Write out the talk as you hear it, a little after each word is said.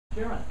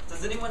Jaron,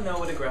 does anyone know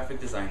what a graphic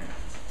designer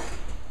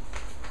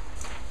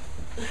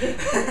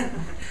is?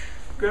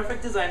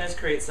 Graphic designers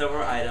create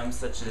several items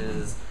such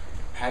as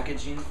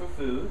packaging for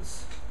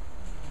foods,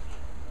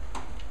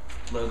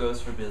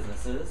 logos for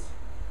businesses,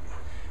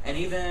 and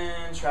even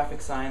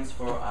traffic signs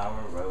for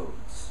our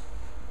roads.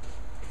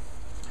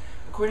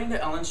 According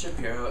to Ellen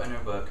Shapiro in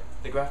her book,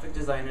 The Graphic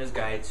Designer's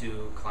Guide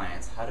to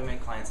Clients, How to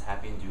Make Clients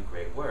Happy and Do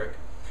Great Work,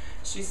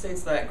 she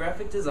states that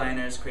graphic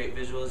designers create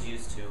visuals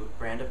used to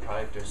brand a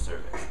product or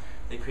service.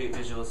 They create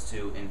visuals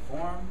to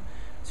inform,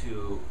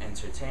 to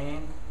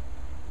entertain,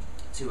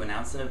 to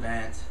announce an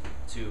event,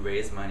 to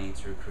raise money,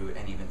 to recruit,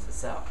 and even to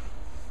sell.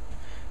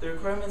 The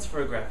requirements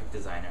for a graphic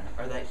designer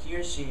are that he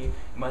or she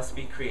must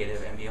be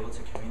creative and be able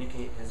to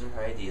communicate his or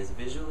her ideas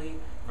visually,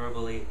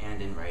 verbally, and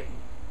in writing.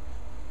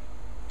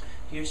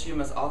 He or she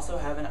must also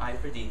have an eye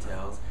for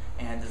details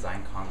and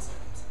design concepts.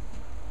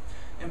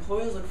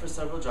 Employers look for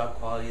several job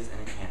qualities in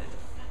a candidate.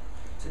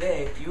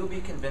 Today, you will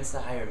be convinced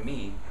to hire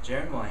me,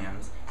 Jaron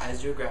Williams,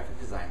 as your graphic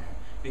designer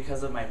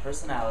because of my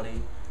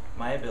personality,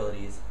 my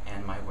abilities,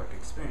 and my work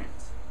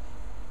experience.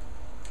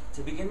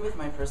 To begin with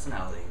my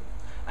personality,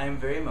 I am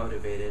very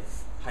motivated,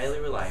 highly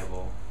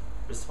reliable,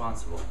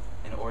 responsible,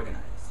 and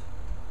organized.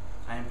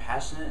 I am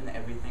passionate in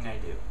everything I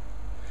do.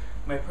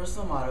 My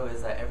personal motto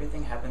is that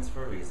everything happens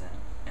for a reason,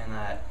 and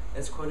that,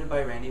 as quoted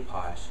by Randy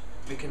Posh,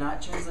 we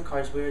cannot change the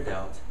cards we are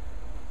dealt,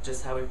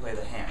 just how we play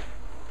the hand.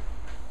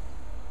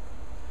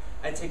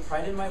 I take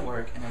pride in my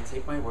work, and I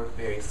take my work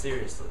very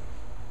seriously.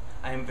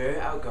 I am very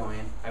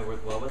outgoing, I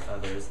work well with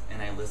others,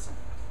 and I listen.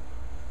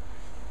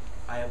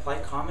 I apply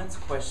comments,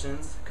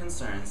 questions,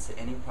 concerns to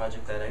any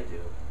project that I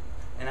do,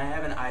 and I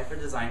have an eye for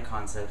design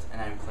concepts,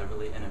 and I am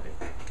cleverly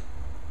innovative.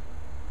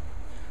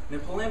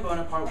 Napoleon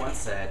Bonaparte once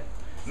said,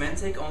 "Men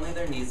take only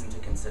their needs into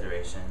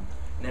consideration,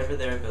 never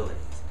their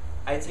abilities.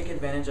 I take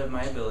advantage of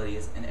my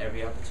abilities in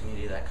every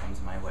opportunity that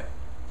comes my way."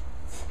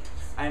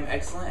 I am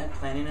excellent at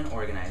planning and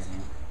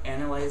organizing,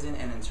 analyzing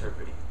and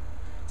interpreting,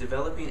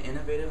 developing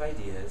innovative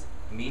ideas,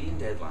 meeting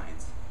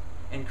deadlines,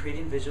 and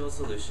creating visual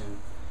solutions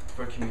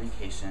for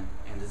communication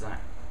and design.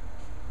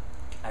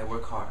 I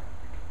work hard.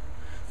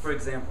 For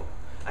example,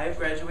 I have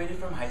graduated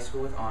from high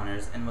school with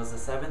honors and was the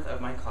 7th of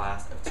my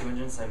class of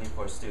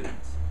 274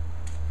 students.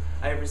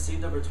 I have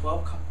received over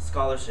 12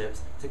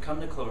 scholarships to come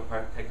to Clover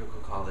Park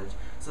Technical College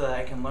so that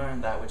I can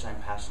learn that which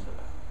I'm passionate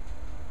about.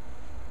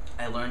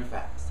 I learn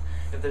fast.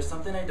 If there's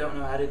something I don't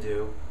know how to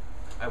do,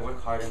 I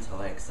work hard until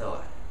I excel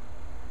at it.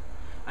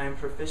 I am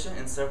proficient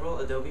in several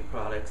Adobe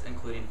products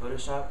including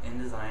Photoshop,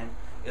 InDesign,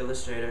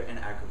 Illustrator, and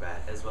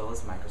Acrobat, as well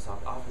as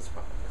Microsoft Office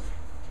products.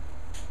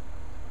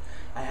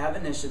 I have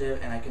initiative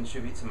and I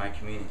contribute to my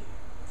community.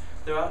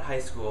 Throughout high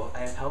school,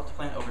 I have helped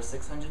plant over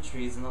 600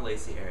 trees in the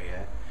Lacey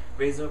area,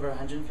 raised over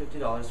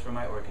 $150 for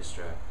my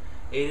orchestra,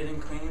 aided in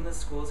cleaning the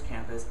school's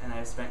campus, and I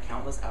have spent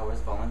countless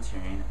hours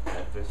volunteering at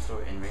a thrift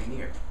store in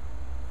Rainier.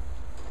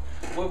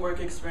 What work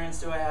experience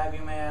do I have,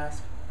 you may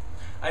ask?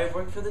 I have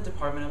worked for the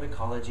Department of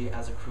Ecology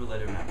as a crew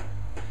litter member.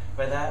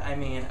 By that, I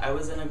mean I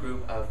was in a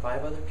group of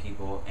 5 other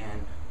people,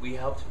 and we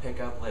helped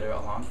pick up litter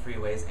along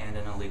freeways and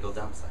in illegal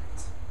dump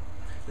sites.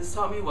 This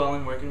taught me well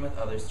in working with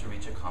others to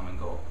reach a common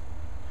goal.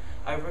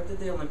 I worked at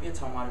the Olympia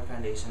Tumwater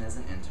Foundation as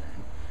an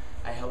intern.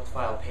 I helped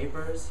file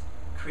papers,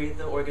 create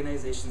the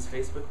organization's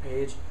Facebook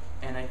page,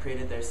 and I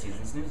created their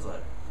season's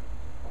newsletter.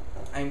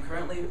 I am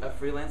currently a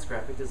freelance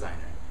graphic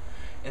designer.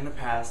 In the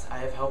past, I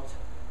have helped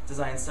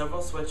design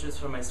several sweatshirts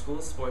for my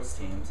school's sports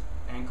teams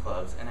and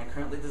clubs, and I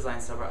currently design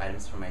several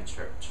items for my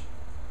church.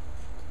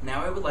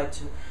 Now I would like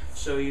to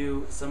show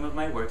you some of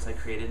my works I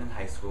created in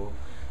high school,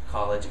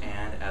 college,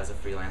 and as a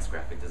freelance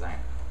graphic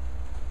designer.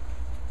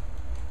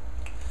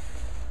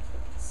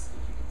 Let's see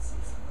if you can see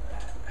some of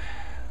that.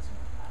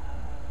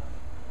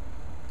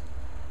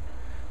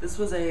 This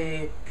was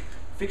a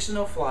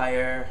fictional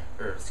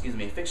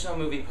fictional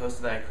movie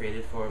poster that I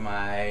created for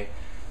my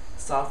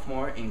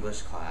sophomore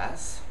English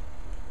class.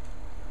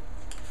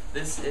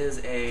 This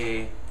is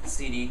a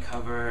CD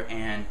cover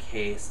and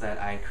case that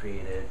I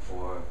created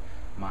for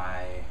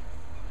my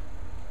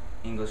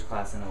English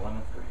class in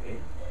 11th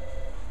grade.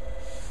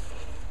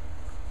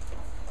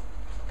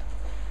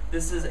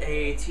 This is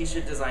a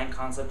t-shirt design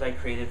concept I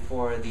created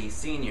for the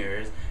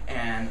seniors,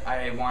 and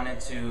I wanted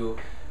to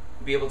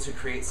be able to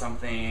create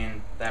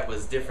something that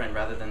was different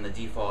rather than the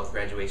default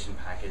graduation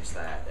package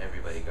that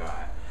everybody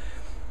got.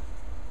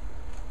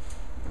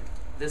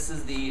 This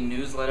is the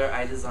newsletter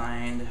I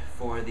designed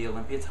for the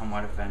Olympia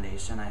Tumwater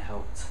Foundation. I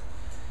helped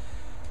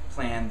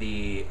plan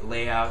the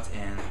layout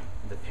and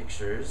the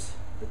pictures,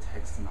 the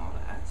text and all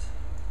that.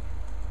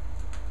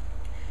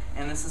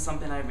 And this is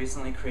something I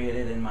recently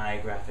created in my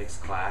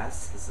graphics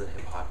class. This is a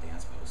hip-hop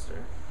dance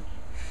poster.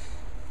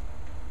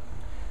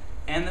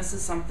 And this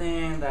is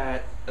something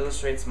that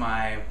illustrates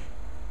my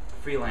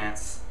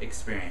freelance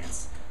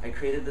experience. I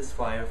created this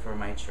flyer for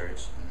my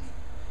church and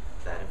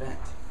that event.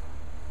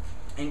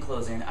 In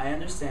closing, I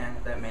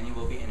understand that many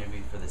will be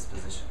interviewed for this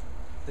position.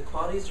 The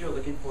qualities you're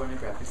looking for in a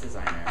graphics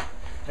designer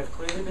have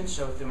clearly been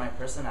shown through my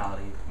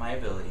personality, my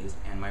abilities,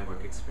 and my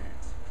work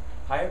experience.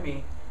 Hire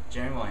me,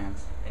 Jaron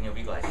Williams, and you'll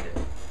be glad you did.